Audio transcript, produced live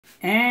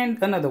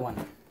And another one.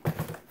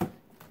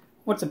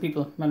 What's up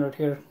people, Manrod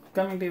here,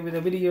 coming to you with a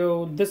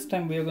video. This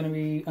time we are going to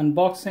be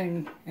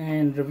unboxing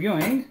and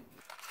reviewing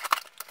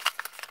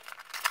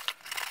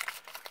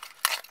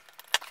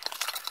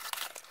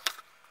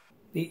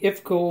the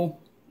iFkoo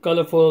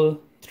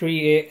colorful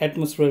 3A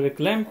atmospheric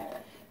lamp.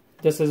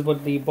 This is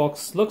what the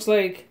box looks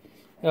like.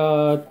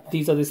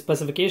 These are the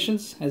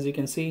specifications. As you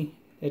can see,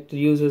 it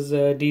uses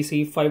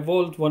DC 5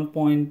 volt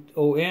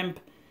 1.0 amp.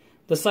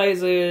 The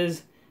size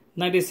is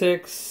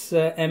 96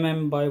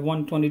 mm by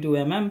 122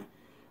 mm.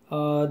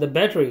 The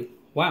battery,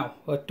 wow,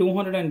 a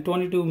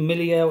 222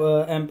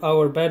 milliamp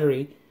hour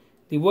battery.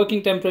 The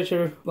working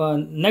temperature,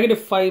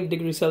 -5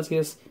 degrees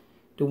Celsius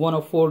to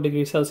 104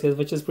 degrees Celsius,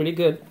 which is pretty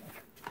good.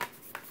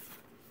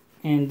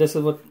 And this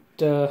is what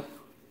the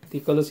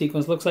color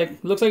sequence looks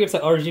like. Looks like it's a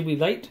RGB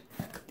light.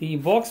 The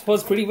box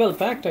was pretty well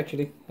packed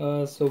actually.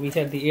 So we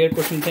had the air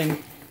cushion thing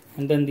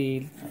and then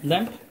the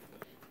lamp.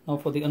 Now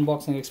for the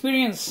unboxing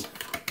experience.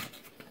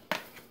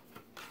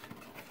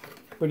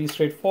 Pretty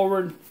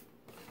straightforward.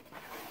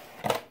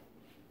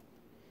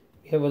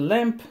 We have a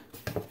lamp,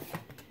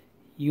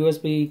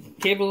 USB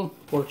cable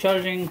for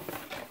charging,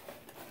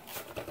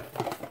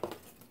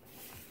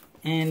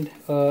 and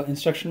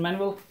instruction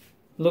manual.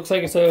 Looks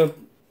like it's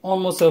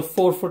almost a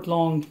 4-foot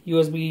long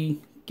USB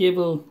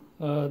cable,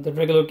 the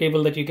regular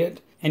cable that you get,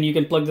 and you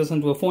can plug this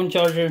into a phone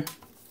charger.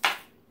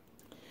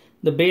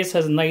 The base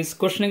has nice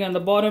cushioning on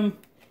the bottom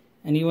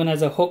and even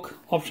has a hook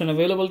option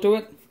available to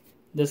it.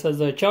 This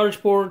has a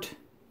charge port,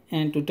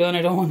 and to turn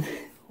it on,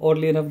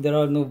 oddly enough, there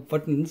are no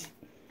buttons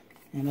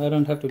and I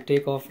don't have to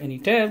take off any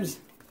tabs.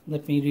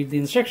 Let me read the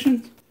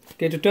instructions.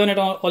 Okay, to turn it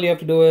on, all you have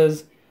to do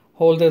is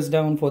hold this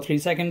down for 3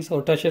 seconds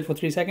or touch it for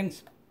 3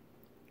 seconds.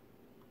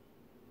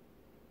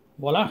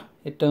 Voila,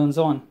 it turns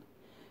on.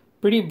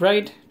 Pretty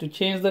bright. To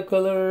change the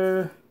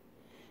color,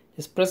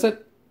 just press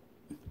it.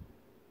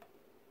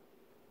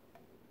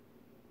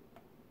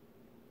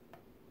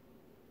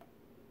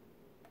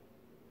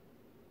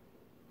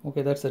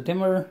 Okay, that's the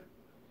dimmer.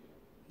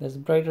 That's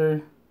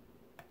brighter.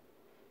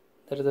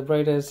 That is the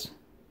brightest.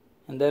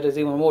 And that is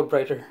even more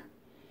brighter.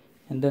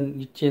 And then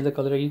you change the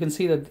color. You can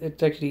see that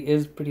it actually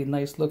is pretty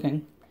nice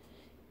looking.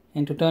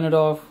 And to turn it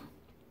off,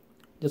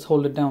 just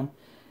hold it down.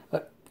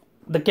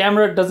 The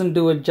camera doesn't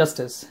do it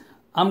justice.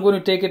 I'm going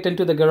to take it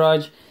into the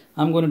garage.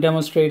 I'm going to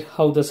demonstrate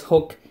how this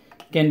hook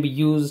can be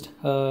used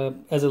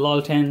as a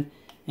lantern,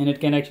 and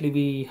it can actually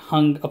be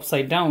hung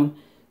upside down.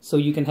 So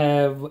you can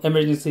have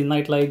emergency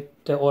night light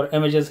or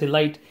emergency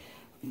light.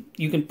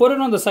 You can put it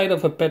on the side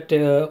of a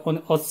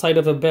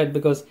bed,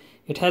 because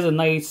it has a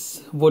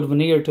nice wood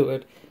veneer to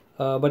it.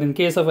 But in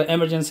case of an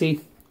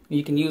emergency,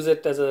 you can use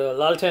it as a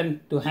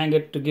lantern to hang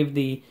it to give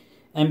the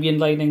ambient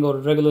lighting or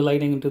regular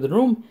lighting into the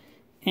room.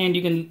 And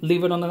you can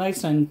leave it on the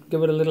nightstand,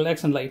 give it a little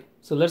accent light.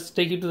 So let's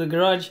take you to the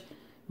garage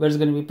where it's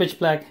going to be pitch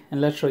black, and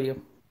let's show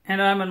you.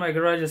 And I'm in my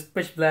garage, it's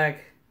pitch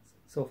black.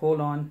 So hold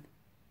on.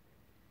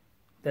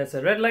 That's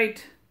a red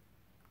light.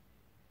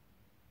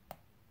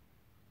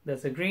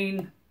 That's a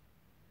green.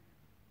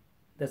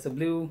 That's a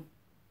blue.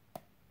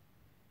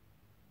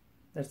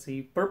 That's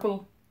the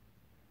purple.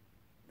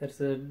 That's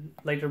the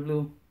lighter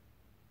blue.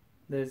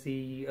 There's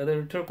the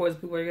other turquoise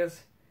blue, I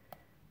guess.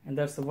 And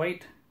that's the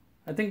white.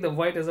 I think the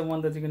white is the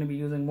one that you're going to be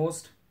using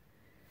most.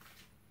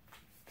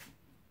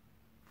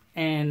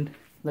 And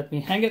let me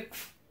hang it.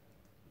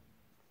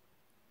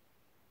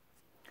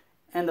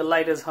 And the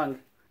light is hung.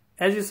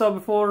 As you saw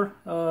before,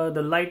 the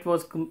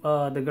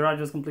garage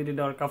was completely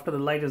dark. After the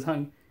light is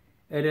hung,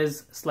 it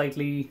is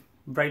slightly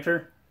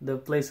brighter. The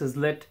place is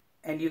lit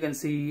and you can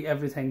see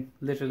everything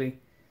literally.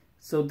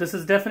 So this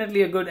is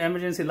definitely a good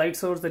emergency light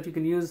source that you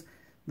can use.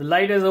 The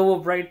light is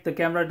over bright. The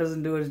camera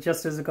doesn't do it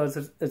justice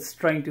because it's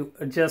trying to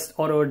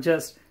auto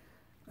adjust.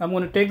 I'm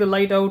going to take the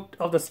light out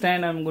of the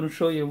stand and I'm going to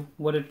show you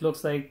what it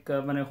looks like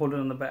when I hold it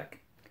on the back.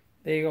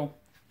 There you go.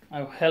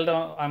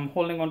 I'm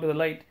holding on to the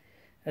light.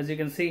 As you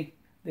can see,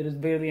 there is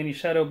barely any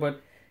shadow,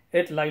 but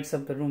it lights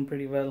up the room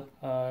pretty well.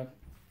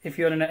 If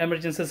you're in an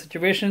emergency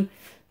situation,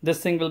 this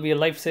thing will be a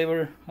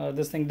lifesaver.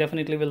 This thing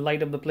definitely will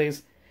light up the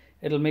place.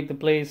 It'll make the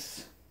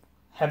place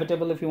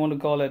habitable, if you want to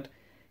call it.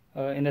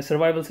 In a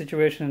survival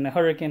situation, in a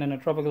hurricane, in a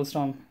tropical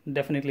storm,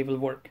 definitely will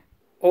work.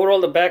 Overall,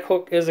 the back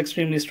hook is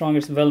extremely strong.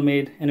 It's well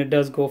made and it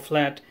does go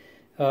flat.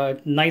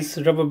 Nice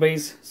rubber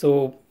base,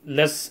 so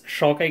less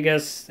shock, I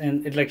guess,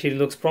 and it actually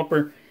looks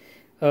proper.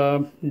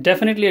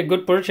 Definitely a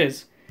good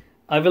purchase.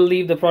 I will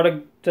leave the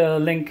product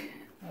link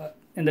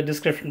in the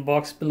description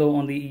box below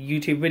on the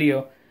YouTube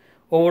video.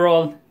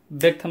 Overall,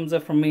 big thumbs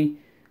up from me.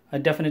 I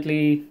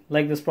definitely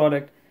like this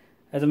product.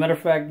 As a matter of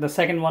fact, the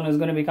second one is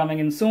going to be coming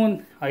in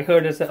soon. I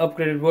heard it's an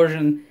upgraded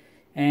version,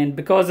 and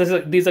because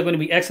these are going to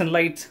be accent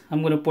lights,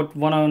 I'm going to put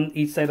one on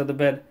each side of the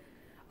bed.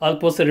 I'll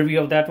post a review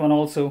of that one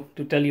also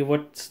to tell you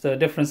what's the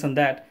difference in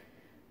that.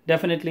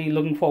 Definitely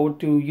looking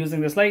forward to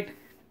using this light.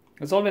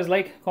 As always,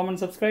 like, comment,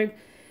 subscribe.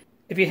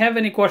 If you have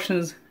any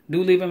questions,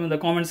 do leave them in the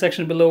comment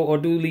section below, or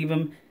do leave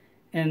them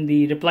in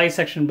the reply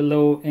section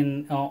below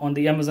on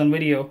the Amazon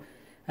video,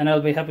 and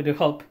I'll be happy to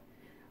help.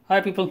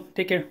 Alright people,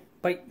 take care.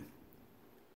 Bye.